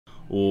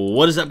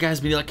What is up, guys?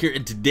 Biomesoplenty here,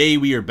 and today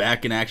we are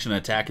back in action on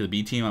Attack of the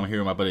B Team. I'm here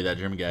with my buddy, that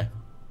German guy.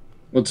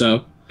 What's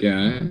up,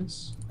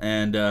 guys?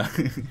 And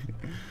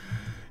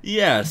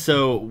yeah,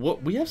 so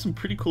we have some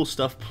pretty cool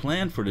stuff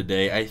planned for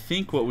today. I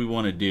think what we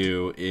want to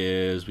do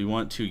is we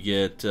want to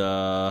get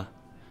a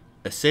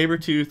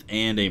Sabertooth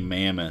and a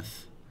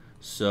Mammoth.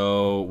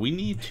 So we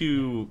need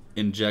to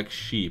inject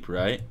sheep,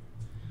 right?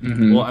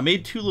 Mm-hmm. Well, I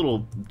made two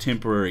little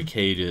temporary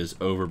cages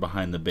over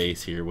behind the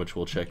base here, which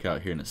we'll check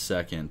out here in a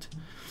second.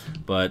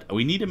 But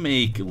we need to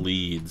make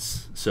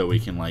leads so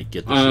we can like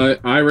get the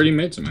sheep. I already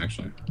made some,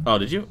 actually. Oh,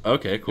 did you?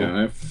 Okay, cool. Yeah,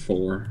 I have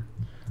 4.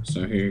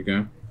 So here you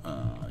go.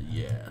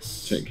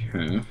 Yes. Take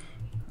half.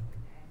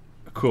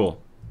 Cool.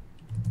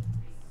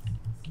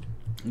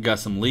 Got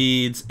some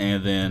leads,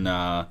 and then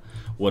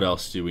what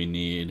else do we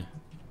need?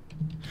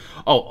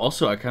 Oh,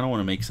 also, I kind of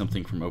want to make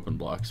something from open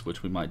blocks,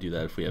 which we might do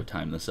that if we have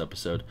time this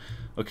episode.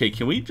 Okay,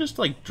 can we just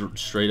like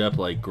straight up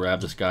like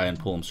grab this guy and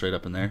pull him straight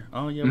up in there?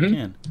 Oh yeah, we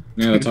can.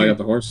 Yeah, that's how I got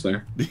the horse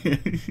there.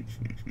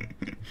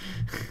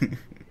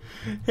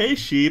 Hey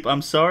sheep,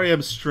 I'm sorry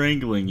I'm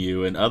strangling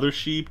you, and other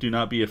sheep, do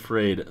not be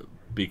afraid,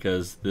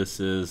 because this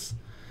is,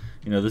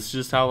 this is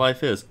just how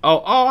life is.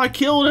 Oh, I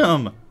killed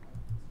him!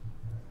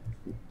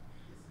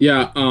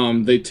 Yeah,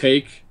 they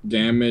take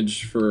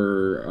damage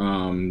for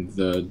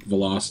the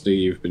velocity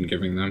you've been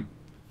giving them.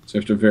 So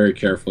you have to very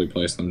carefully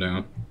place them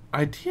down.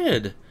 I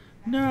did.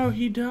 No,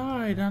 he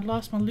died. I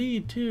lost my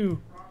lead, too.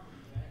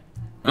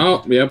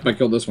 Oh, yep, I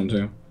killed this one,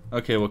 too.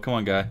 Okay, well, come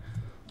on, guy.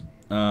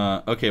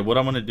 Okay, what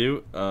I'm gonna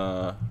do,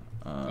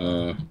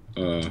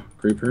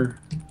 Creeper,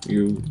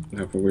 you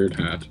have a weird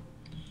hat.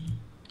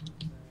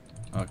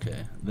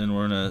 Okay, then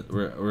we're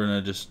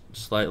gonna just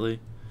slightly,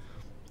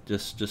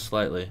 just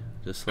slightly.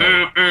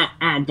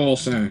 Ow, ball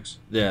sacks.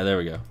 Yeah, there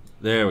we go.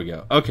 There we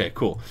go. Okay,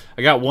 cool.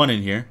 I got one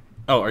in here.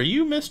 Oh, are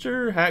you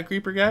Mr. Hat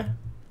Creeper guy?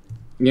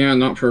 Yeah,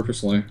 not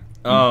purposely.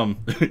 Oh.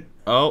 Did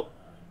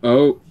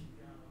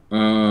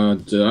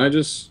I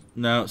just...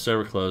 No,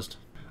 server closed.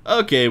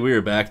 Okay, we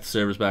are back. The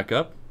server's back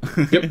up.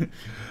 Yep.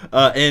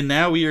 And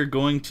now we are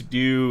going to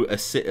do a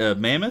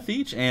Mammoth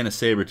each and a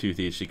Sabertooth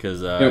each,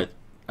 because yep.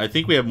 I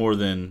think we have more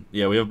than...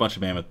 Yeah, we have a bunch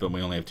of Mammoth, but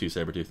we only have 2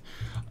 Sabertooth.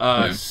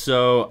 Yeah.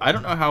 So, I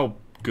don't know how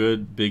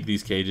big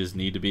these cages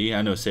need to be.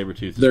 I know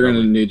Sabertooth. They're going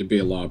to need to be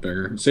a lot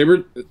bigger.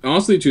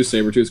 Honestly, 2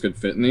 Sabertooths could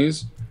fit in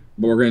these,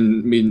 but we're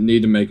going to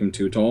need to make them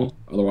too tall.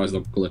 Otherwise,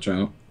 they'll glitch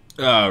out.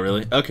 Oh,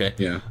 really? Okay.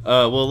 Yeah.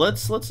 Well,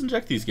 let's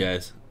inject these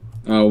guys.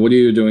 What are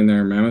you doing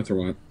there, Mammoth, or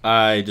what?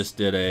 I just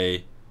did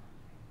a...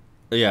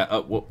 Yeah,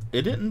 well,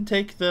 it didn't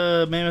take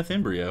the Mammoth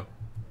embryo.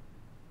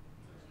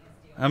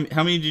 How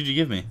many did you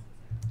give me?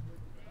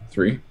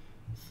 3.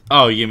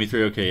 Oh, you gave me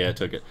 3? Okay, yeah, I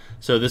took it.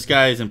 So this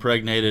guy is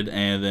impregnated,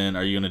 and then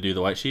are you going to do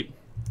the white sheep?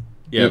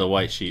 Yeah, yep. The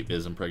white sheep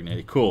is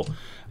impregnated. Cool.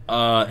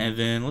 And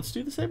then let's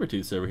do the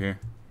Sabertooths over here.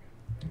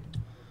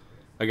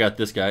 I got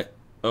this guy.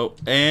 Oh,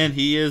 and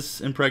he is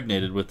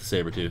impregnated with the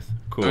Sabertooth.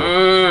 Cool.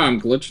 I'm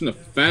glitching the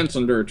fence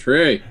under a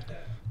tree.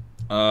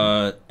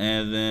 And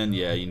then,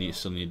 yeah, you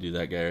still need to do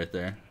that guy right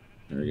there.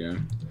 There we go.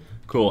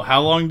 Cool. How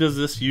long does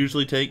this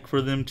usually take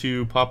for them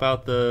to pop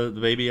out the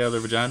baby out of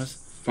their vaginas?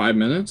 5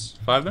 minutes.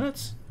 5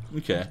 minutes?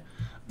 Okay.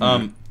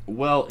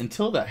 Well,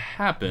 until that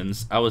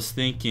happens, I was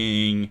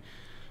thinking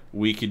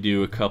we could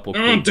do a couple...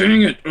 Oh,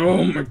 dang it!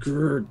 Oh, my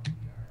god.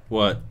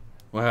 What?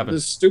 What happened?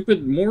 This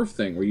stupid morph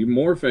thing where you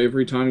morph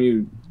every time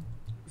you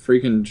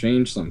freaking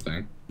change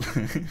something.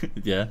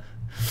 Yeah.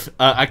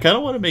 I kind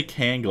of want to make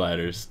hang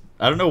gliders.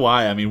 I don't know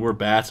why. I mean, we're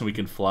bats and we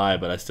can fly,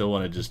 but I still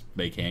want to just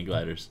make hang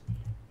gliders.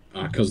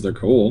 Because they're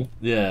cool.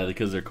 Yeah,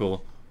 because they're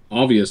cool.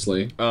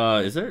 Obviously.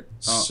 Is there...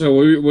 So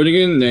what are you going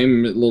to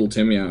name little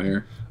Timmy out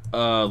here?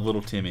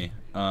 Little Timmy.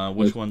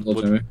 Which one's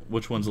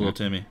little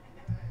Timmy?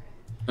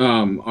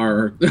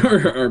 Our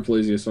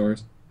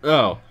plesiosaurs.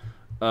 Oh.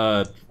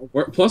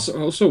 Plus,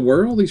 also,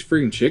 where are all these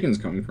freaking chickens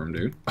coming from,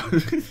 dude?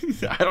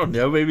 I don't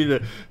know. Maybe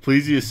the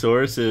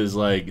plesiosaurus is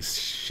like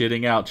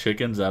shitting out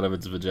chickens out of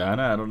its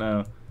vagina. I don't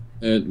know.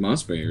 It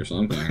must be or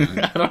something.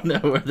 I don't know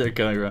where they're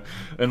coming from.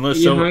 Unless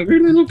you hungry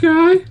little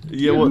guy?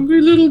 Yeah, well,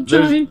 hungry little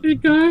giant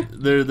big guy?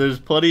 There's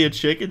plenty of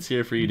chickens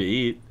here for you to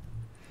eat.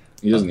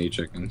 He doesn't eat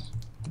chickens.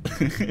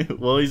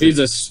 Well,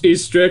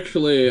 he's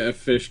strictly a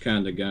fish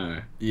kind of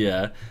guy.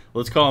 Yeah,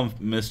 let's call him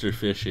Mr.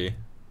 Fishy.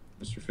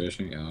 Mr.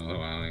 Fishy? Oh,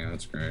 wow, yeah,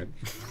 that's great.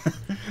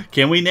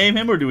 Can we name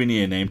him, or do we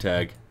need a name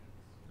tag?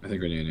 I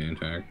think we need a name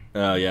tag.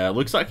 Oh, yeah, it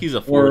looks like he's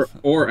a 4th.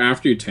 Or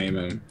after you tame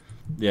him.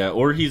 Yeah,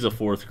 or he's a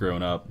 4th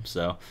grown up,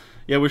 so...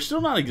 Yeah, we're still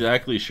not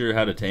exactly sure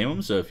how to tame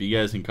him, so if you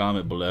guys can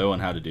comment below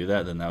on how to do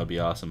that, then that would be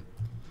awesome.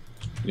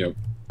 Yep.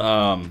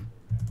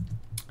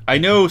 I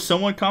know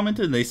someone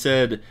commented, and they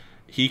said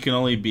he can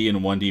only be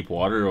in 1 deep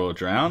water or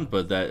drown,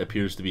 but that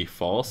appears to be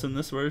false in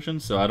this version,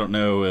 so I don't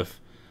know if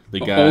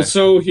the guy...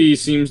 Also, he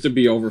seems to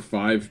be over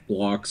 5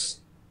 blocks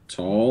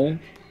tall,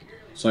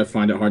 so I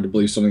find it hard to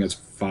believe something that's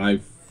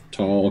 5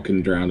 tall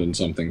can drown in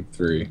something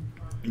 3.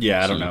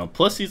 Yeah, I don't know.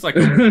 Plus, he's like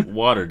a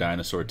water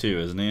dinosaur, too,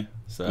 isn't he?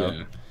 So...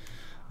 Yeah.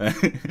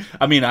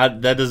 I mean,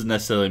 that doesn't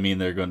necessarily mean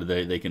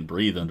they can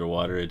breathe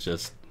underwater. It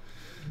just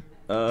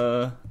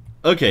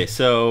Okay,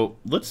 so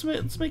let's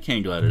make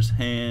hang gliders.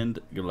 Hand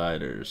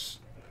gliders.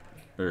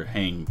 Or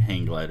hang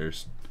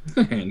gliders.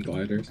 Hand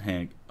gliders.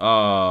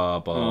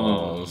 Balls.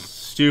 Oh.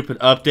 Stupid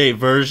update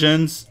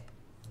versions.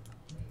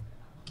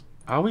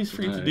 I always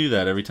forget to do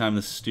that every time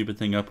this stupid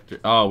thing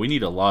Oh, we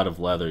need a lot of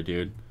leather,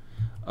 dude.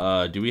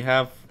 Do we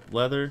have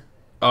leather?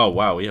 Oh,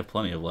 wow, we have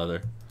plenty of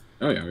leather.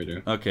 Oh, yeah, we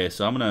do. Okay,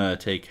 so I'm gonna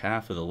take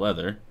half of the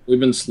leather. We've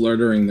been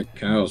slaughtering the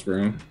cows,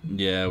 bro.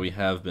 Yeah, we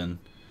have been.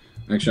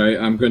 Actually,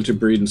 I'm going to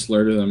breed and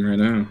slaughter them right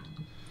now.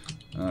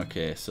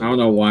 Okay, so... I don't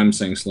know why I'm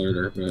saying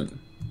slaughter, but...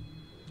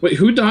 Wait,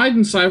 who died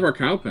inside of our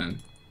cow pen?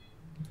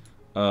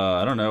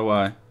 I don't know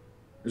why.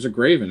 There's a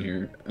grave in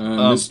here.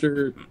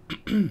 Mr.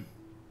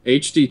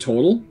 HD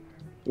Total?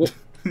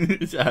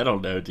 I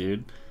don't know,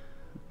 dude.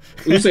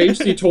 Who's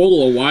HD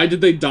Total? Why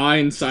did they die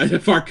inside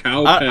of our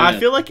cow pen? I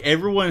feel like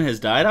everyone has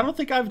died. I don't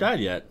think I've died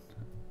yet.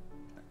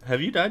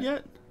 Have you died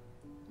yet?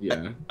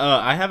 Yeah.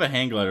 I have a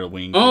hang glider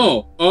wing.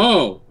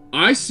 Oh,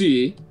 I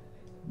see.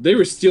 They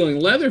were stealing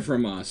leather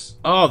from us.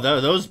 Oh,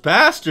 those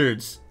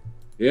bastards.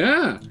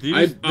 Yeah.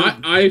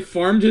 I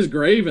farmed his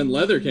grave and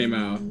leather came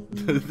out.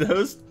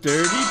 Those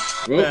dirty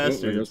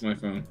bastards. There goes my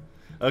phone.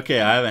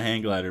 Okay, I have a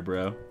hang glider,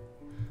 bro.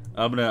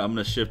 I'm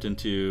gonna shift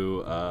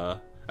into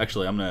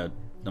actually I'm gonna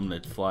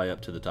fly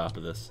up to the top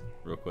of this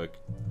real quick.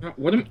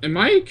 What am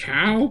I a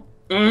cow?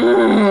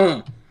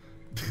 Ugh!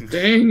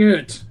 Dang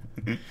it.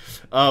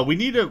 We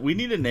need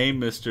to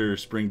name Mr.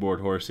 Springboard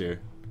Horse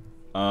here.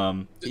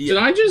 Did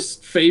I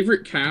just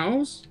favorite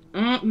cows?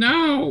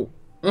 No.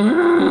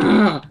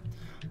 Ugh!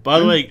 By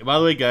the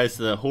way, guys,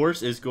 the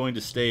horse is going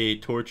to stay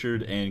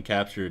tortured and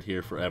captured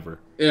here forever.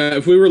 Yeah,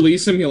 if we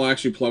release him, he'll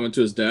actually plummet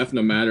to his death,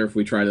 no matter if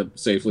we try to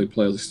safely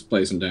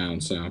place him down.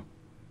 So.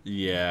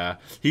 Yeah,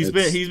 he's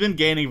been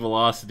gaining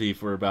velocity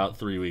for about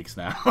 3 weeks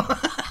now.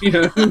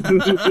 Yeah.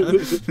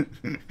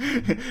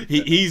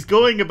 he's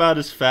going about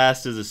as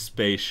fast as a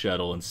space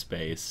shuttle in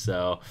space.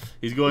 So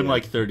he's going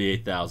like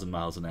 38,000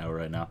 miles an hour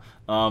right now.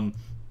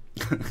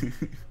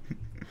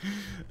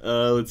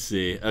 Let's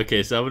see.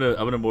 Okay, so I'm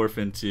gonna morph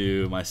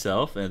into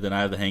myself, and then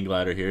I have the hang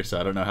glider here. So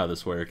I don't know how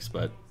this works,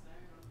 but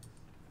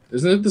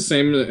isn't it the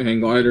same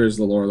hang glider as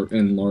the Lord of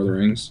the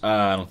Rings?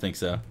 I don't think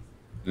so.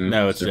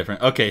 No, it's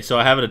different. Okay, so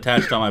I have it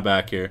attached on my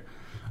back here.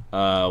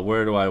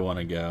 Where do I want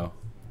to go?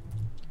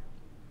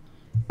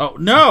 Oh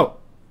no!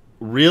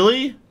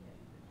 Really?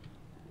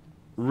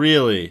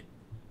 Really?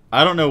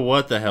 I don't know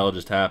what the hell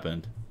just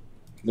happened.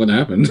 What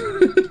happened?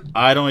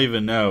 I don't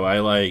even know.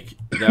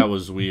 That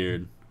was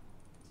weird.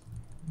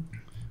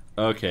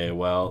 Okay,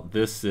 well,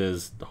 this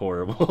is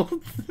horrible.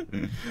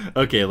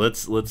 Okay,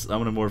 let's I'm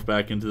gonna morph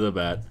back into the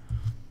bat.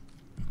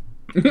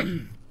 Well,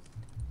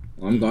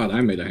 I'm glad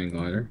I made a hang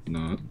glider.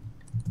 Not.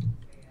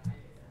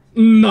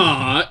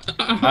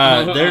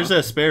 There's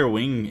a spare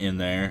wing in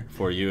there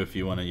for you if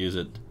you want to use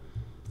it.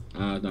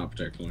 Not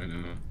particularly,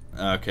 no.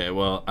 Okay,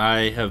 well,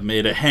 I have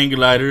made a hang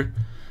glider,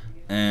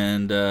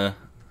 and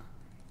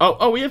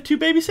oh, we have 2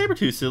 baby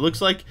Sabertooths. It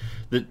looks like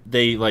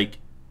they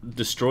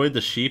destroyed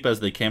the sheep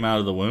as they came out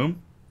of the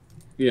womb.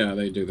 Yeah,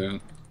 they do that.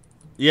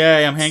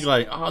 Yay, I'm hang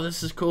gliding. Oh,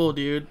 this is cool,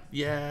 dude.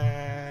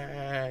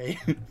 Yay.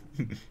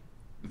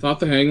 I thought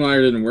the hang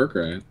glider didn't work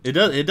right. It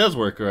does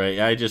work right.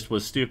 I just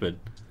was stupid.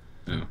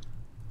 Oh.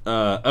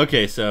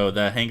 Okay, so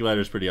that hang glider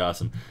is pretty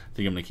awesome. I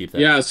think I'm gonna keep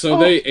that. Yeah, so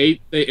they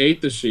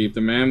ate the sheep.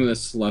 The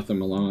mammoths left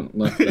them alone.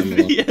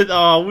 Yeah,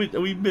 oh,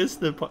 we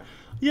missed the part.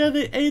 Yeah,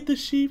 they ate the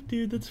sheep,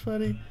 dude. That's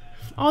funny.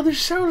 Oh, they're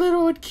so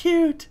little and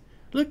cute.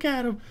 Look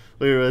at them.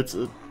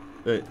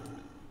 Wait,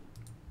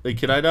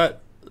 can I not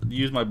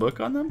use my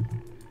book on them?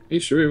 Hey,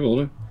 sure you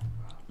will.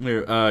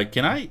 Here,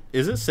 can I?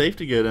 Is it safe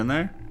to get in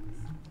there?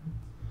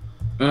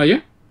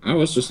 Yeah. I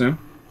was just now.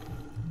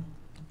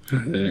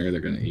 They're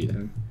gonna eat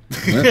him.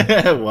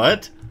 What?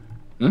 What?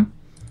 Huh?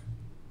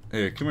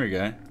 Here, come here,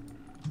 guy.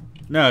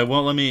 No, it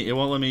won't let me. It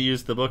won't let me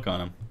use the book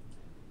on him.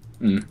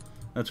 Hmm.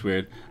 That's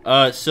weird.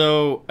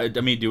 So I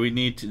mean, do we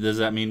need to? Does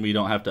that mean we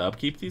don't have to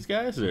upkeep these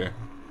guys, or?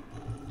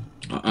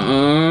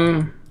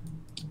 I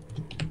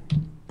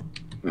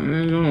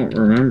don't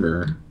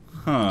remember.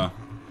 Huh.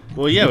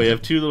 Well, yeah, we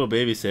have 2 little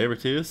baby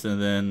Sabertooths,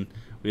 and then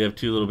we have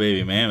 2 little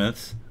baby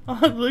mammoths.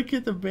 Oh, look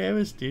at the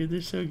mammoths, dude.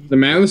 They're so cute. The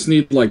mammoths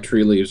need, like,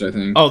 tree leaves, I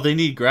think. Oh, they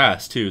need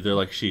grass, too. They're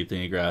like sheep. They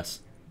need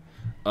grass.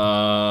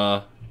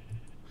 Yeah,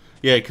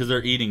 because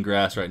they're eating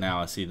grass right now.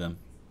 I see them.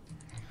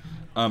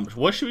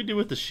 What should we do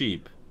with the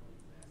sheep?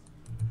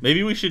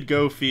 Maybe we should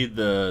go feed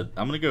the...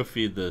 I'm going to go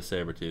feed the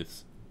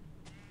Sabertooths.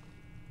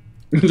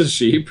 The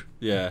sheep?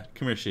 Yeah,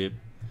 come here, sheep.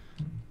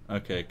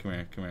 Okay, come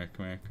here.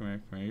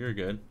 You're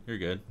good. You're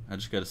good. I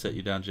just got to set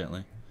you down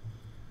gently.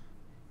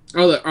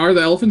 Oh, are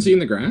the elephants eating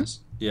the grass?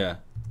 Yeah.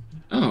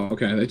 Oh,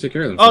 okay. They take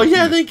care of themselves. Oh,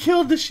 yeah, they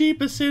killed the sheep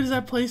as soon as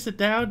I placed it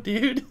down,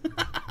 dude.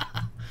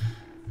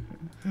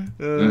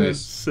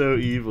 Nice. So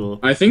evil.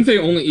 I think they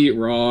only eat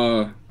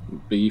raw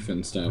beef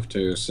and stuff,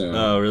 too, so...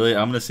 Oh, really?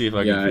 I'm going to see if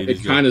I can feed these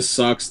guys. Yeah, it kind of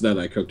sucks that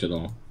I cooked it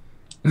all.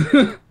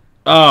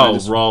 Oh,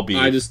 raw beef.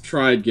 I just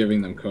tried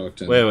giving them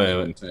cooked, and wait. they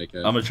didn't take it.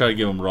 I'm going to try to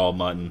give them raw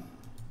mutton.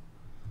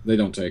 They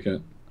don't take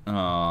it.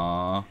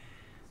 Aww.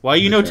 Why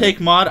you no take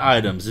mod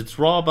items? It's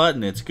raw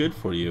button. It's good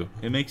for you.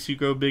 It makes you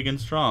grow big and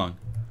strong.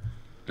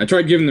 I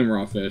tried giving them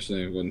raw fish.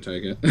 They wouldn't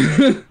take it.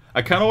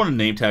 I kind of want to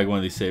name tag one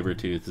of these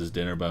Sabertooths as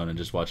Dinnerbone and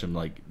just watch him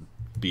like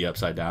be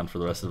upside down for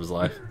the rest of his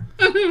life.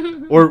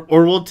 or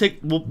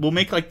we'll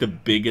make like the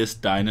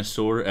biggest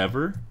dinosaur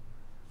ever.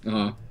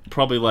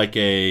 Probably like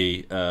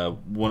a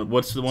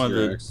what's the one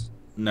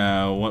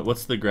that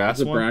what's the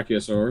grass one? The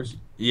Brachiosaurus.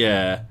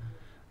 Yeah.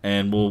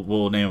 And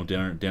we'll name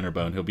him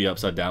Dinnerbone. He'll be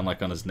upside down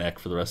like on his neck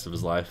for the rest of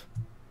his life.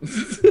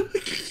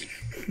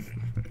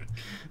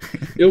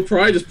 He'll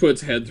probably just put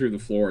its head through the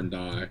floor and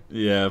die.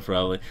 Yeah,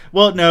 probably.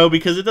 Well, no,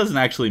 because it doesn't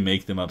actually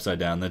make them upside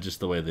down. That's just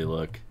the way they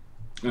look.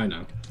 I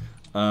know.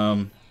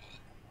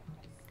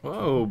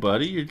 Whoa,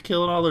 buddy, you're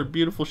killing all their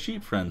beautiful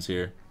sheep friends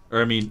here.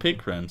 Or, I mean,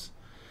 pig friends.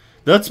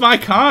 That's my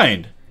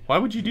kind! Why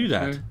would you do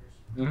that?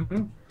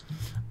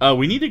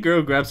 We need to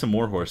go grab some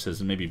more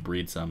horses and maybe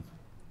breed some.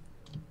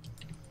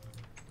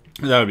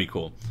 That would be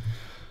cool.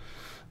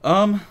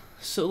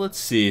 So let's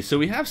see. So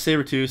we have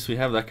Sabertooths, we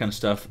have that kind of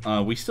stuff.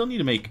 We still need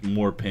to make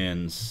more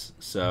pins.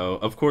 So,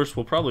 of course,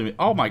 we'll probably...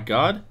 Oh, my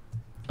God.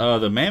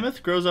 The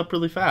Mammoth grows up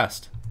really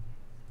fast.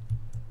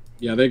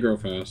 Yeah, they grow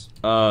fast.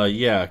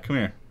 Yeah, come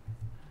here.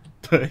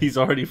 He's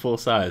already full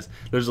size.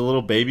 There's a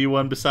little baby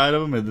one beside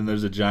of him, and then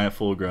there's a giant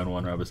full-grown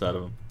one right beside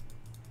of him.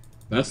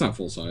 That's not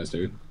full size,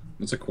 dude.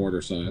 That's a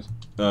quarter size.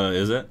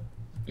 Is it?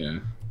 Yeah.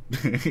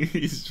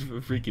 He's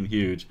freaking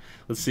huge.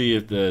 Let's see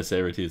if the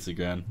Sabertooths are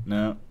grown.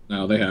 No.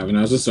 No, they haven't.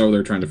 I was just over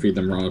there trying to feed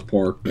them raw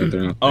pork, but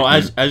they're not. Oh,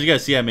 as you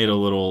guys see, I made a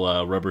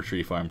little rubber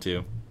tree farm,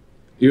 too.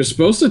 You're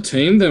supposed to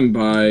tame them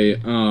by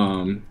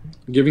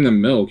giving them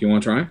milk. You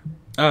want to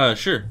try?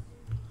 Sure.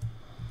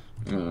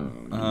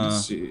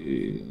 Let's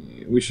see.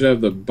 We should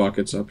have the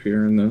buckets up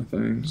here and the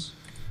things.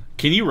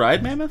 Can you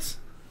ride mammoths?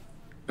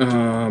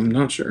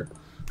 Not sure.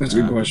 That's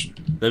a good question.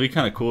 That'd be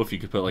kind of cool if you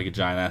could put like a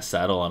giant ass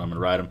saddle on them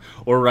and ride them,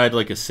 or ride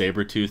like a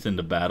Sabertooth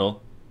into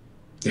battle.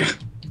 Yeah.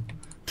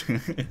 All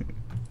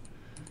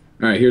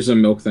right, here's a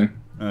milk thing.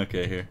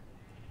 Okay, here.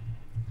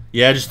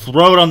 Yeah, just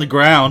throw it on the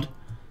ground.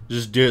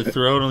 Just do it.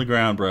 Throw it on the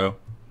ground, bro.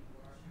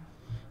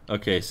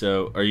 Okay,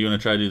 so are you gonna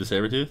try to do the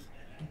Sabertooth?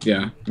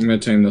 Yeah, I'm gonna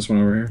tame this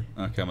one over here.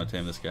 Okay, I'm gonna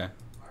tame this guy.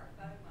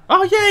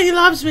 Oh yeah, he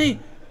loves me.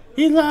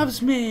 He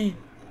loves me.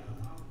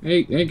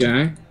 Hey,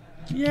 guy.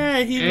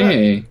 Yeah,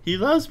 he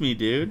loves me,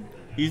 dude.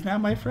 He's now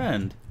my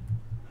friend.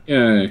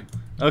 Yay.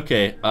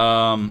 Okay,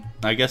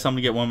 I guess I'm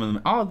gonna get one of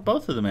them. Oh,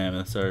 both of the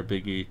mammoths are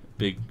big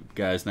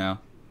guys now.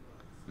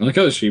 I like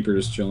how the sheep are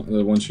just chilling.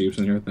 The one sheep's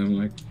in here with them,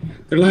 like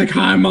they're like,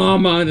 "Hi,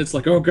 mama," and it's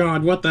like, "Oh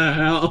God, what the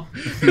hell?"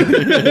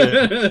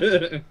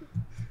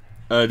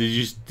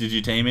 Did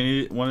you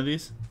tame one of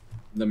these?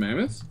 The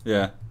mammoths?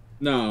 Yeah.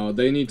 No,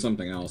 they need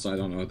something else. I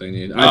don't know what they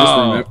need.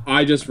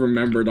 I just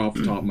remembered off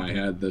the top of my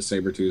head the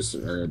Sabertooths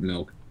are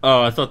milk.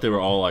 Oh, I thought they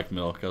were all like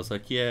milk. I was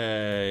like,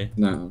 yay.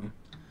 No.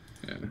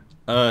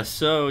 Yeah.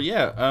 So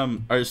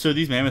yeah. So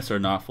these mammoths are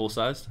not full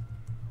sized?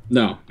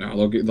 No.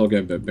 They'll get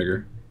a bit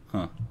bigger.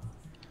 Huh.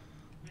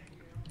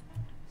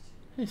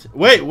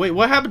 Wait.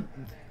 What happened?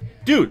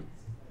 Dude.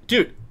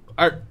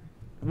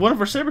 One of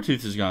our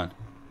Sabertooths is gone.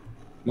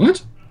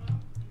 What?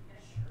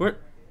 Where?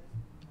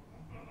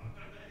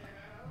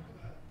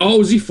 Oh,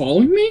 is he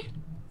following me?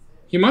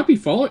 He might be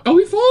following. Oh,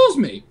 he follows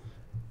me.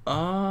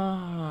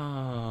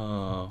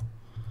 Oh.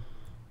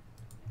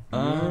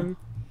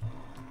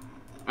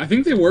 I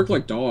think they work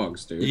like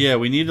dogs, dude. Yeah,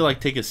 we need to like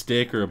take a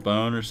stick or a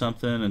bone or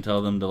something and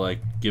tell them to like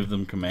give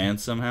them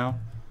commands somehow.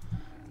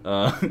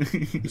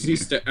 Is he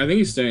I think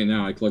he's staying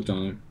now. I clicked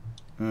on him.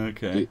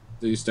 Okay.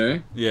 Did he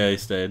stay? Yeah, he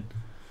stayed.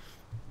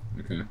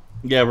 Okay.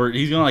 Yeah,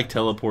 he's gonna like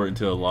teleport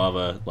into a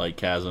lava like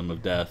chasm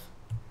of death.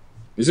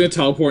 He's gonna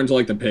teleport into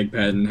like the pig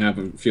pen and have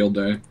a field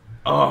day.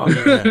 Oh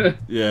yeah.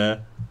 Yeah.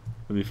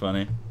 That'd be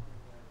funny.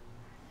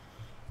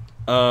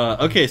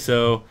 Okay,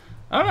 so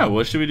I don't know.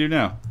 What should we do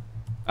now?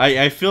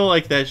 I feel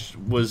like that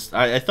was...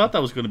 I thought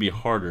that was going to be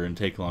harder and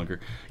take longer.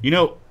 You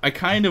know, I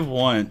kind of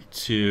want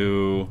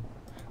to...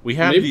 We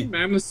have Maybe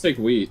mammoths take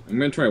wheat. I'm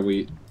going to try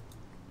wheat.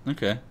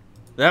 Okay.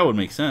 That would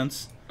make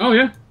sense. Oh,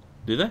 yeah.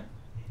 Do they?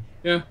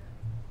 Yeah.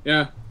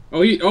 Yeah.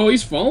 Oh,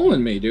 he's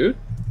following me, dude.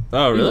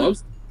 Oh, really?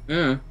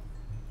 Yeah.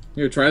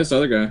 Here, try this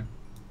other guy.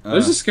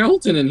 There's a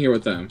skeleton in here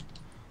with them.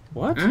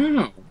 What?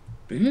 Ow,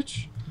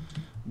 bitch.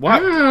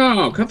 What?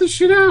 Ow, cut this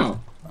shit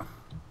out.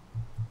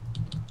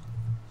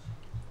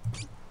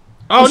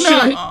 Oh, shit,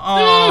 no!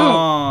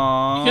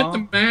 No! Hit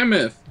the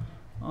mammoth.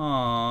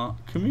 Aw.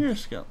 Come here,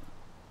 skeleton.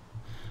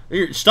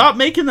 Here, stop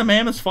making the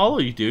mammoths follow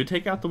you, dude.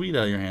 Take out the weed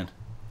out of your hand.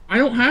 I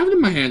don't have it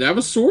in my hand. I have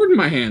a sword in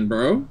my hand,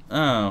 bro.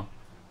 Oh.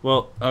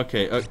 Well,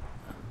 okay.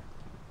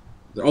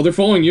 Oh, they're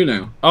following you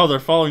now. Oh, they're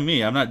following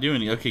me. I'm not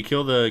doing it. Okay,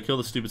 kill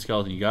the stupid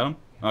skeleton. You got him?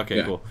 Okay,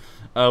 yeah. Cool.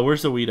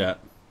 Where's the weed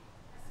at?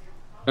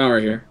 Oh,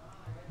 right here.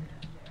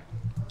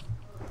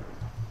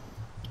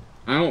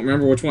 I don't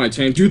remember which one I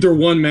tamed. Dude, they're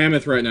one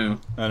mammoth right now.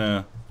 I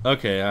know.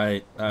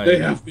 Okay, They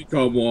have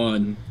become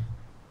one.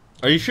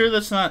 Are you sure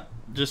that's not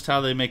just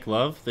how they make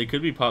love? They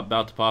could be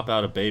about to pop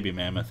out a baby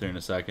mammoth here in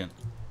a second.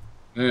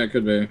 Yeah, it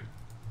could be.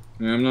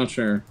 Yeah, I'm not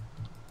sure.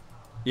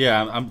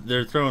 Yeah,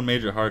 they're throwing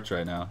major hearts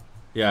right now.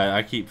 Yeah,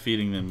 I keep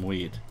feeding them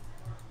wheat.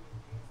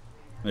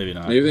 Maybe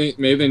not. Maybe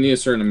they need a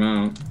certain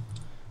amount.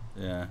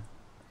 Yeah.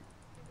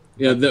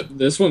 Yeah,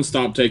 this one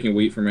stopped taking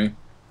wheat for me.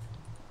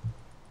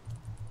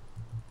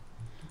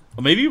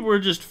 Well, maybe we're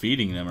just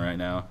feeding them right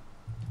now.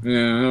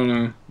 Yeah, I don't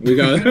know. We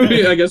got.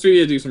 I guess we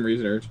need to do some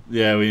research.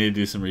 Yeah, we need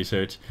to do some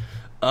research.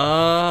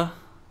 I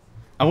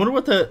wonder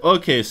what the.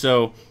 Okay,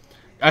 so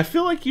I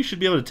feel like you should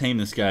be able to tame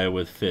this guy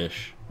with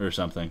fish or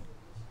something.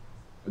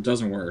 It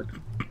doesn't work.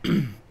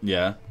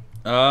 Yeah.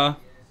 I've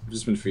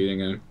just been feeding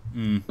him.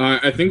 Mm.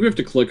 I think we have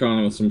to click on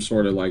it with some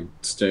sort of like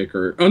stick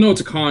or. Oh no,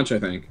 it's a conch. I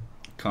think.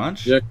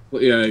 Conch? Yeah,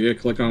 yeah.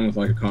 Click on with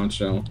like a conch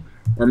shell,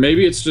 or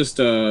maybe it's just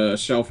a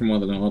shell from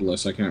one of the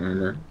Nautilus. I can't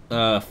remember.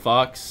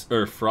 Fox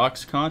or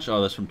Frox conch.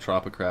 Oh, that's from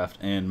Tropicraft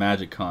and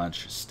Magic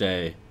conch.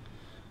 Stay.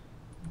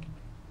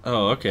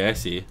 Oh, okay, I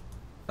see.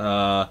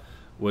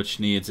 Which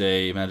needs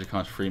a Magic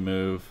conch free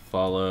move,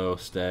 follow,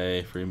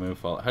 stay, free move,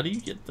 follow. How do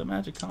you get the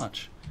Magic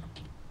conch?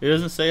 It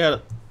doesn't say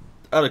how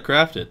to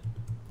craft it.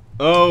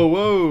 Oh,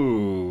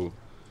 whoa.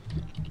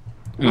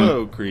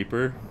 Whoa,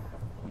 creeper.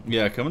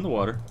 Yeah, come in the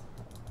water.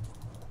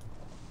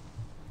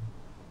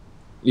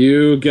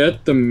 You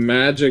get the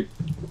magic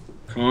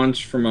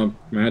conch from a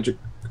magic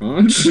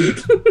conch?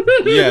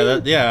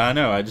 yeah, I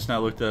know. I just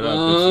not looked that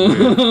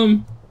up.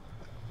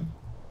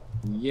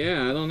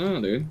 Yeah, I don't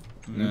know, dude.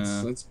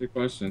 That's a good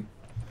question.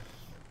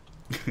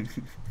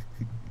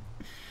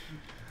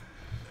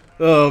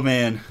 Oh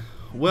man.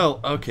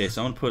 Well, okay,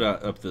 so I'm gonna put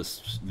up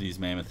these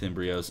mammoth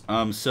embryos.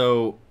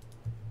 So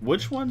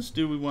which ones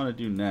do we want to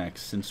do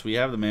next? Since we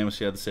have the mammoths,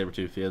 we have the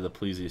saber-tooth, we have the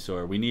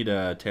plesiosaur. We need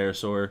a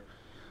pterosaur,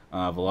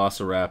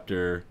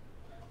 velociraptor,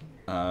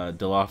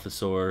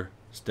 dilophosaur,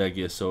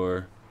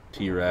 stegosaur,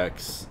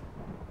 T-Rex,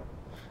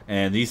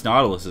 and these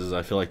nautiluses.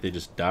 I feel like they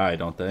just die,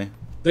 don't they?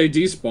 They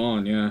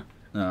despawn, yeah.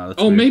 No,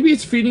 that's oh, weird. Maybe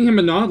it's feeding him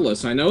a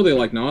nautilus. I know they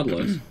like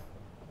nautilus.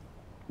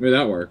 Maybe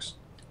that works.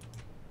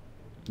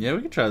 Yeah,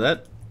 we can try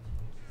that.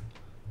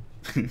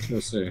 We'll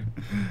see.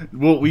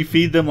 Well, we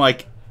feed them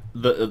like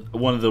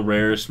one of the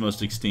rarest,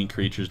 most extinct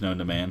creatures known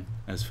to man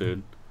as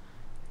food.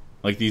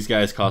 Like these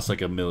guys cost like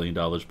 $1 million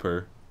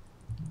per.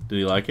 Did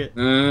he like it?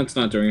 It's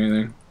not doing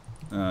anything.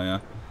 Oh yeah.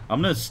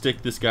 I'm gonna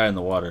stick this guy in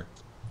the water.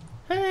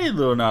 Hey,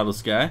 little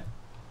nautilus guy.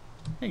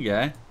 Hey,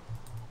 guy.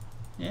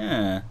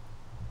 Yeah.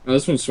 Oh,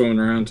 this one's swimming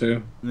around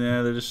too.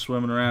 Yeah, they're just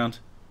swimming around.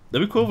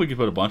 That'd be cool if we could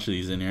put a bunch of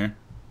these in here.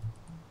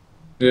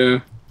 Yeah.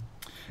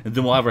 And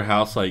then we'll have our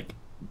house like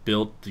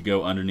built to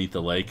go underneath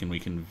the lake, and we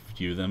can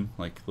view them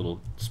like little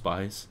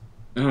spies.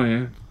 Oh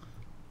yeah.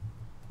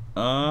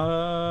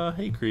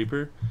 Hey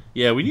creeper.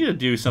 Yeah, we need to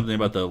do something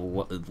about the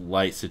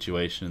light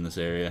situation in this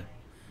area.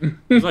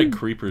 There's like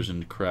creepers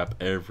and crap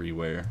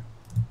everywhere.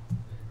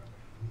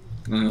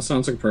 That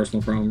sounds like a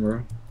personal problem,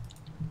 bro.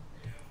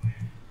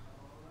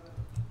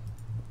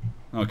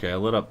 Okay, I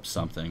lit up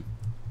something.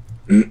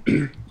 Do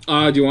you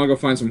want to go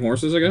find some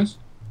horses, I guess?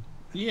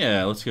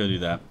 Yeah, let's go do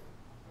that.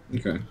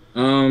 Okay.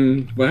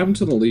 What happened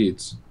to the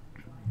leads?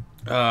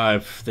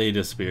 They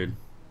disappeared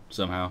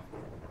somehow.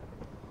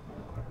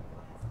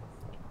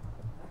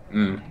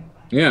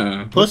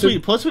 Yeah. Plus we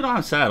don't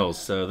have saddles,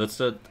 so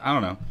that's I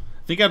don't know.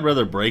 I think I'd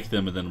rather break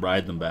them and then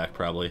ride them back,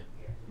 probably.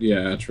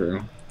 Yeah,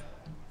 true.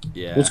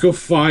 Yeah. Let's go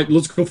find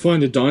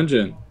a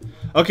dungeon.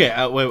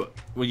 Okay, wait.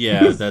 Well,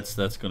 yeah,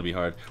 that's gonna be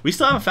hard. We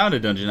still haven't found a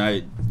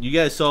dungeon. You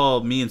guys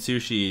saw me and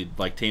Sushi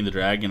like tame the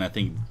dragon. I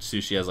think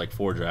Sushi has like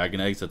 4 dragon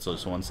eggs. That's what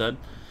someone said.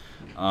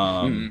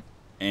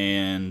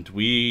 And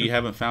we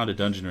haven't found a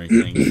dungeon or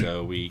anything,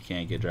 so we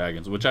can't get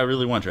dragons. Which I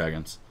really want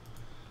dragons.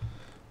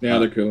 Yeah,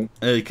 they're cool.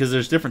 Because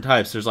there's different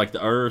types. There's like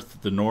the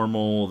earth, the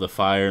normal, the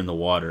fire, and the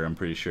water. I'm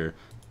pretty sure.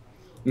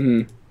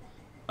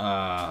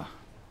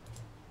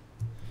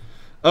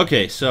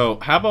 Okay, so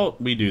how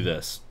about we do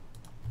this?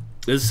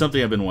 This is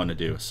something I've been wanting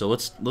to do. So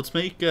let's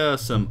make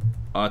some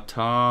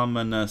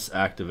autonomous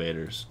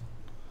activators.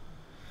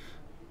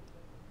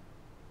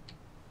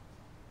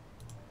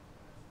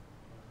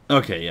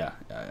 Okay, yeah.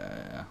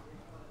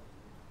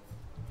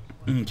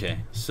 Okay,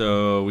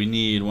 so we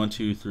need 1,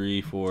 2,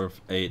 3, 4,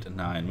 8,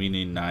 9. We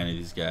need 9 of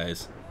these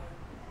guys.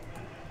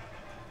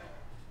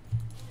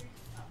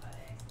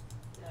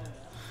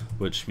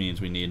 Which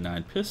means we need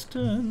 9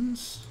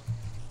 pistons.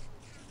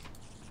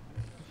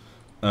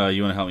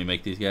 You want to help me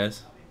make these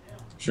guys?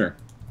 Sure.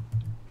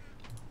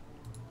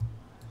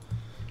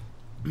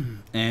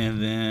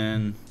 And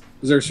then...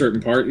 Is there a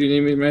certain part you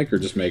need me to make, or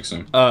just make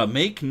some?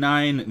 Make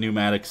 9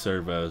 pneumatic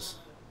servos.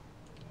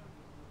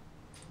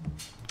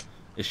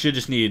 It should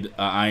just need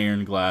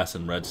iron, glass,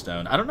 and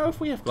redstone. I don't know if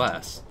we have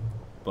glass,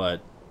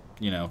 but,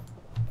 you know.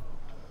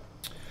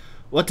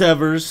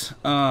 Whatevers.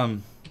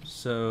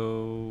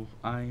 So,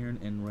 iron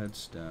and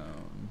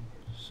redstone.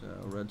 So,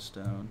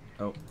 redstone.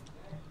 Oh.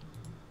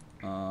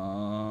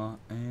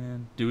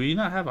 And do we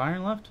not have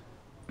iron left?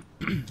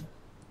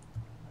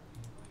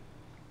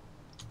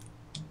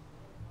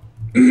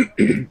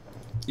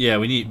 Yeah,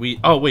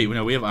 oh wait,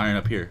 no, we have iron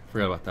up here.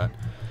 Forgot about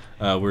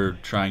that. We're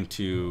trying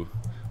to,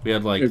 we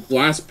had like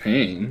glass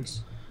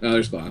panes. Oh,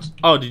 there's glass.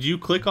 Oh, did you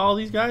click all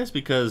these guys?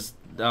 Because,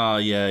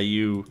 yeah,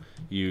 you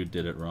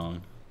did it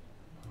wrong.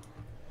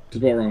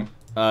 Did what wrong?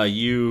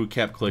 You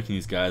kept clicking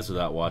these guys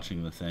without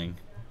watching the thing.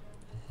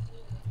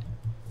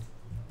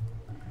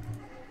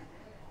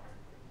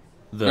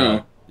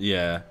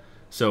 Yeah.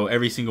 So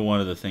every single one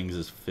of the things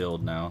is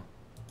filled now.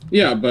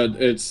 Yeah, but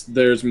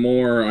there's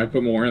more. I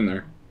put more in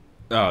there.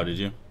 Oh, did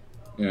you?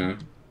 Yeah.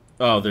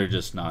 Oh, they're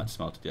just not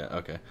smelted yet.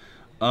 Okay.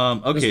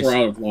 Okay. We're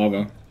out of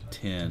lava.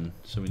 10.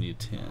 So we need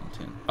 10.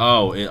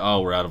 Oh,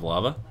 we're out of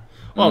lava?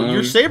 Oh,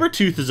 your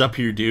Sabertooth is up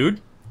here,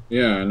 dude.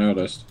 Yeah, I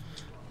noticed.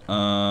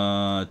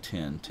 10.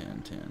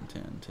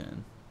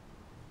 10.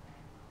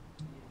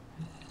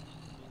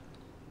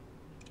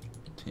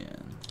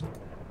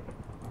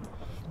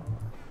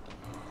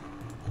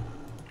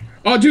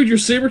 Oh, dude, your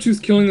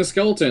Sabertooth killing the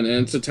skeleton,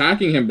 and it's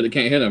attacking him, but it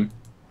can't hit him.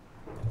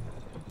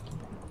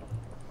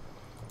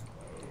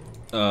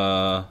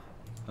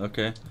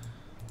 Okay.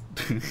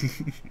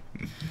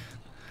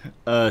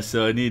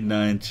 So I need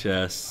 9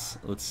 chests.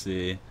 Let's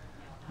see.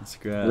 Let's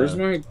grab... Where's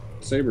my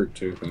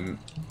Sabertooth at?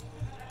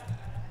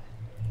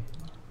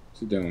 What's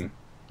he doing?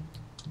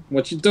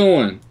 What you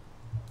doing?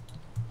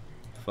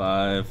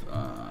 5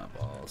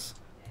 balls.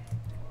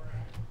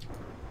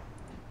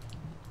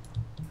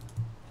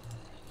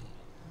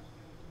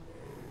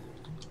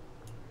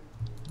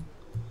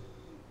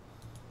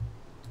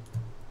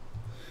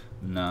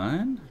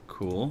 Nine?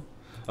 Cool.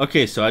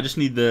 Okay, so I just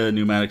need the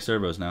pneumatic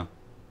servos now.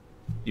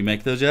 You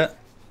make those yet?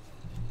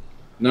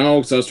 No,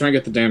 because I was trying to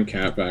get the damn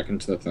cat back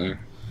into the thing.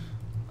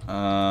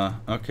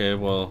 Okay,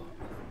 well...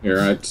 Here,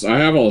 I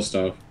have all the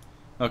stuff.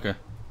 Okay.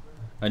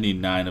 I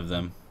need 9 of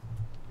them.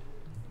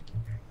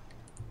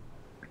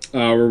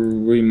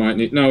 We might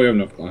need... No, we have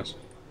enough glass.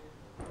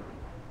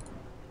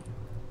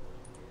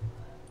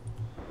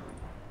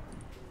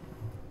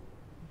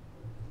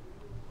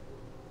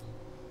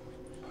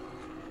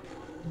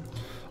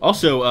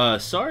 Also,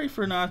 sorry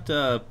for not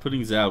putting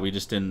these out. We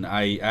just didn't...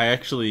 I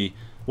actually...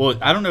 Well,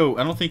 I don't know.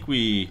 I don't think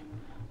we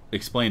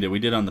explained it. We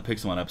did on the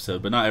Pixelmon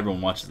episode, but not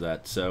everyone watches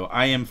that. So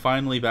I am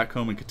finally back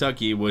home in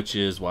Kentucky, which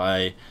is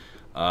why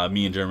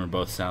me and German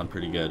both sound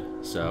pretty good.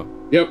 So...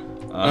 Yep.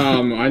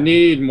 I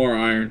need more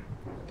iron.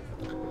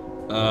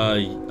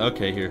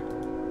 Okay, here.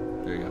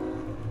 There you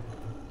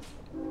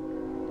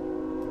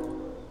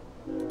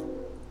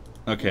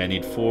go. Okay, I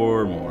need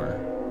 4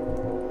 more.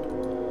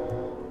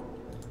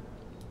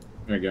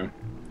 There you go.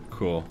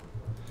 Cool.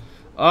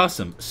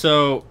 Awesome.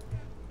 So,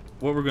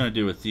 what we're going to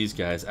do with these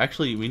guys...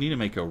 Actually, we need to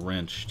make a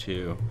wrench,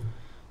 too.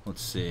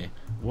 Let's see.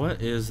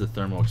 What is the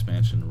thermal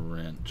expansion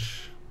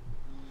wrench?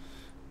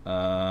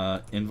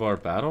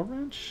 Invar battle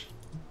wrench?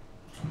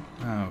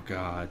 Oh,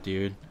 God,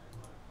 dude.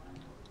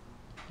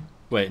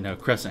 Wait, no,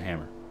 crescent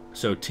hammer.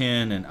 So,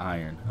 tin and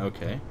iron.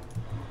 Okay.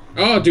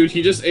 Oh, dude,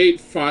 he just ate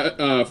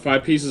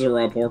 5 pieces of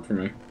raw pork for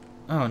me.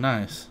 Oh,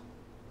 nice.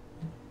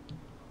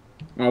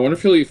 I wonder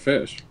if he'll eat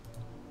fish.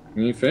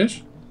 Can you eat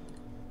fish?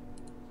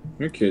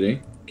 Here,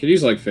 kitty.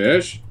 Kitties like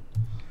fish.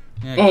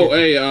 Yeah, oh,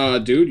 hey,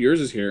 dude, yours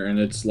is here, and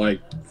it's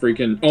like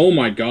freaking... Oh,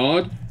 my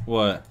God.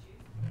 What?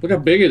 Look how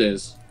big it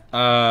is.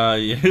 Yeah.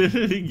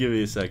 Give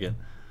me a second.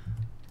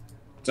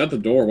 It's at the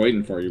door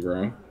waiting for you,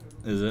 bro.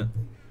 Is it?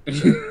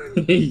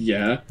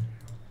 Yeah.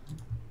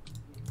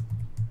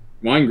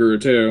 Mine grew,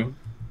 too.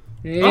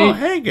 Hey. Oh,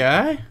 hey,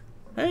 guy.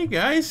 Hey,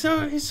 guy. He's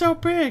so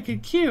big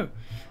and cute.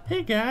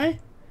 Hey, guy.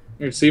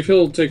 Here, see if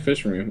he'll take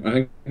fish from you. I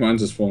think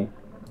mine's is full.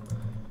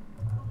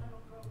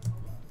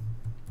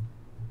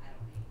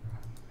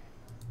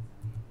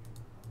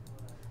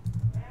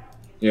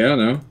 Yeah,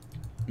 no?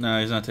 No,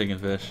 he's not taking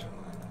fish.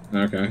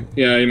 Okay.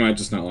 Yeah, he might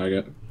just not like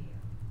it.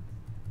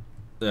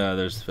 Yeah,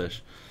 there's the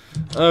fish.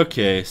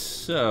 Okay,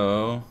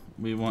 so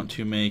we want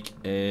to make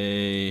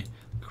a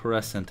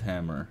crescent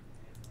hammer.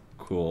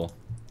 Cool.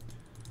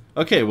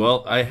 Okay,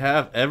 well, I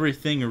have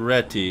everything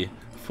ready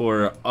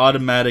for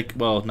automatic...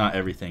 Well, not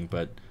everything,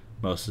 but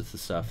most of the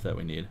stuff that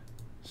we need.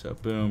 So,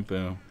 boom,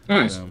 boom,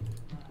 nice. boom,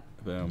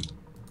 boom,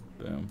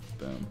 boom,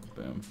 boom,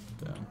 boom,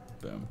 boom,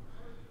 boom,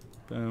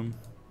 boom.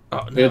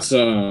 Oh,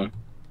 no.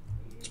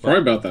 It's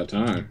probably about that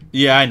time.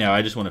 Yeah, I know.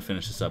 I just want to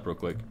finish this up real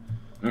quick.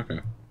 Okay.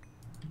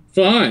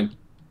 Fine.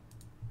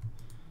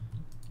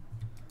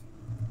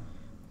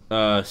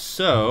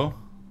 So...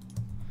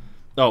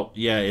 Oh,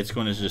 yeah, it's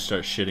going to just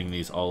start shitting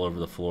these all over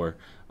the floor.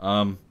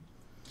 I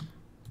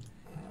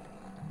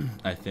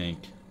think.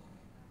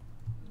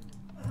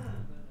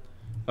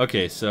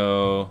 Okay,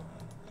 so...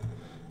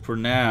 For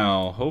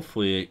now,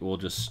 hopefully we'll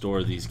just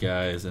store these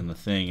guys in the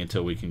thing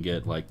until we can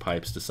get, like,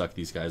 pipes to suck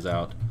these guys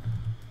out.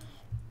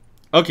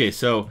 Okay,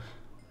 so...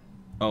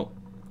 Oh.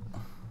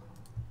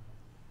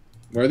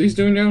 What are these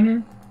doing down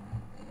here?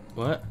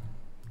 What?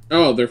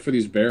 Oh, they're for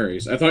these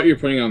berries. I thought you were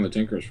putting on the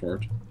Tinker's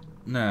Forge.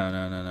 No,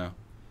 no, no, no.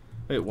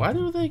 Wait, why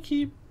do they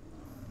keep...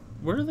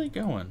 Where are they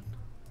going?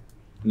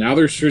 Now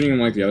they're shooting them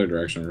like the other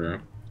direction, bro.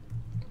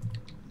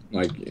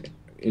 Like,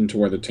 into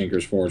where the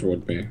Tinker's Forge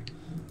would be.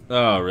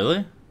 Oh,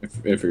 really?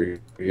 If you're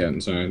getting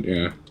inside,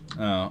 yeah.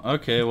 Oh,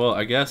 okay, well,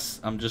 I guess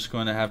I'm just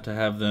going to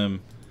have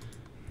them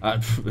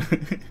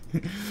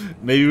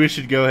Maybe we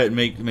should go ahead and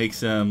make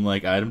some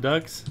like item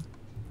ducks.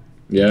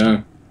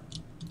 Yeah.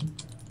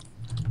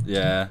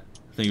 Yeah,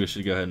 I think we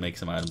should go ahead and make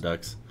some item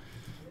ducks.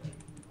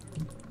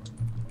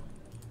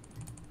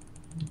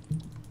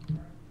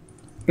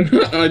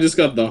 I just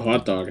got the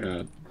hot dog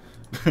hat.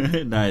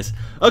 Nice.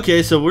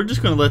 Okay, so we're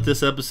just going to let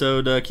this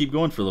episode keep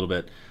going for a little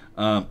bit.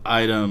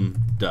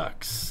 Item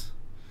ducks.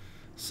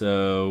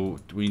 So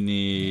we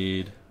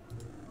need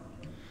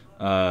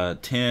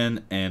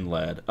tin and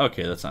lead.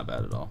 Okay, that's not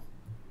bad at all.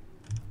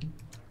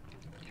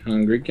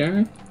 Hungry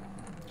guy?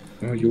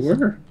 Oh, you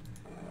were.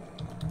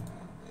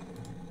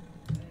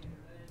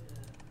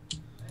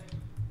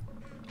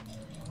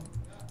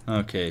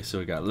 Okay, so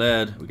we got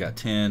lead, we got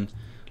tin.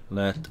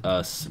 Let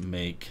us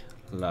make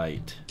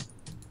light.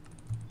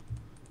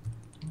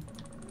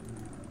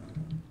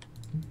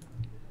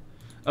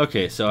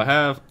 Okay, so I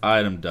have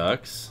item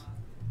ducts.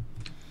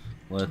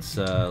 Let's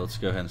go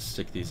ahead and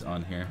stick these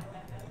on here.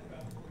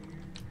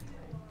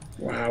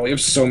 Wow, we have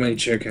so many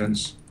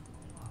chickens.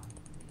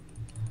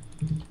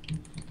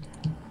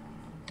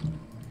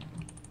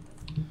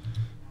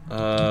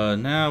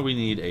 Now we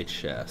need a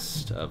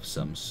chest of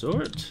some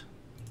sort.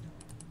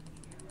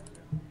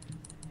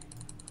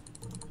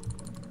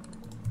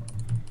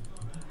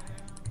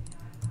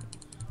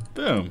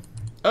 Boom.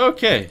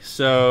 Okay,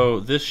 so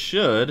this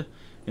should,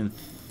 in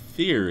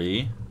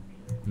theory...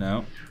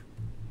 No.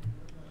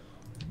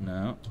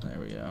 No, there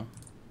we go.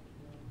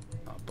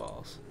 Oh,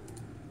 balls.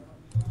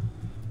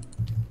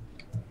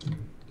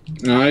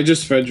 No, I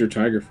just fed your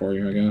tiger for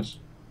you, I guess.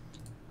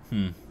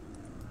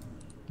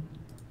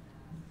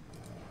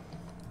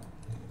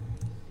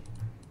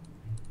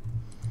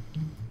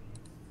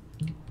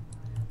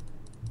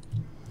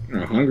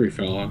 You're a hungry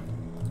fella.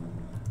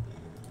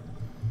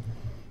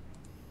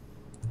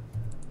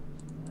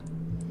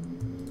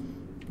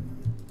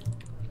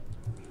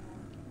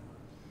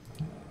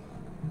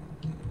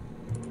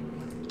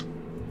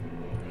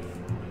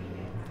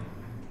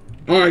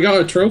 Oh, I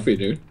got a trophy,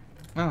 dude.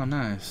 Oh,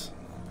 nice.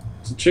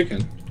 It's a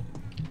chicken.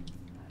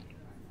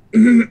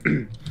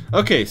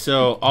 Okay,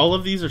 so all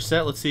of these are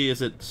set. Let's see,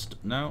 is it...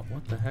 No,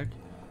 what the heck?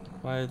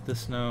 Why did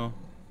this no...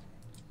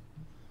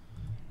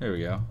 There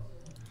we go.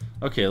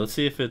 Okay, let's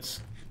see if it's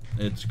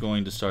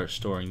going to start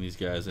storing these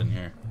guys in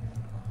here.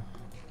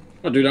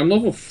 Oh, dude, I'm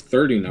level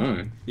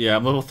 39. Yeah,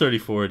 I'm level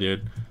 34,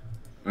 dude.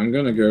 I'm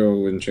gonna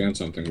go enchant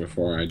something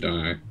before I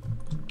die.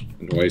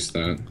 And waste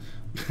that.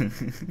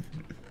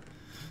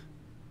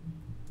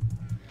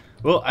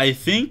 Well, I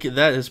think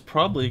that is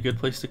probably a good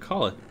place to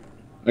call it.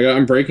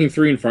 I'm breaking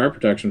 3 and fire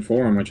protection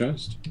 4 on my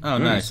chest. Oh,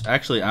 nice.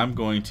 Actually, I'm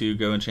going to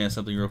go enchant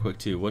something real quick,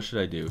 too. What should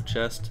I do?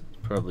 Chest?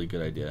 Probably a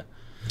good idea.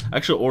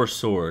 Actually, or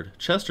sword.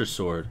 Chest or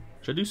sword?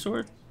 Should I do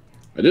sword?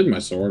 I did my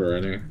sword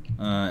already.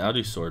 I'll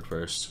do sword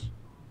first.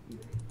 I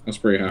was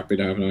pretty happy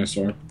to have a nice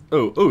sword.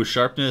 Oh,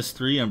 sharpness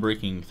 3, I'm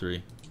breaking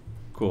 3.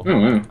 Cool. Oh,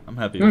 wow. I'm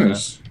happy with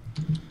that.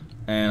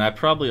 And I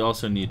probably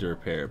also need to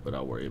repair, but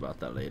I'll worry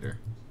about that later.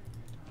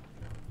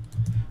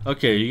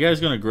 Okay, are you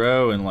guys gonna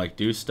grow and like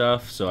do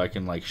stuff so I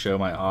can like show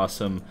my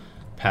awesome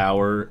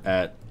power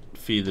at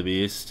Feed the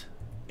Beast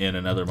in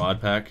another mod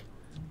pack?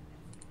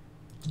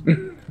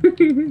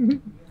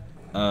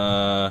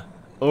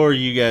 Or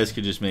you guys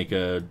could just make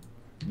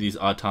these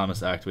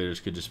autonomous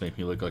activators could just make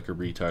me look like a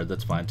retard.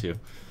 That's fine too.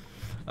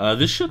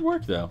 This should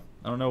work though.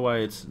 I don't know why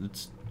it's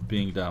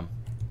being dumb.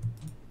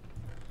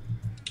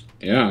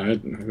 Yeah,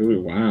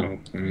 wow.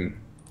 I mean,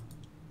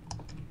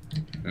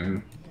 yeah.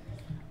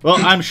 Well,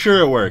 I'm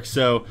sure it works.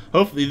 So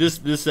hopefully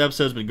this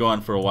episode's been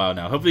going for a while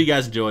now. Hopefully you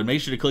guys enjoyed.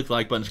 Make sure to click the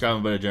like button,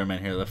 subscribe, and German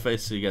here.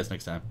 Let's see you guys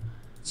next time.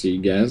 See you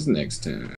guys next time.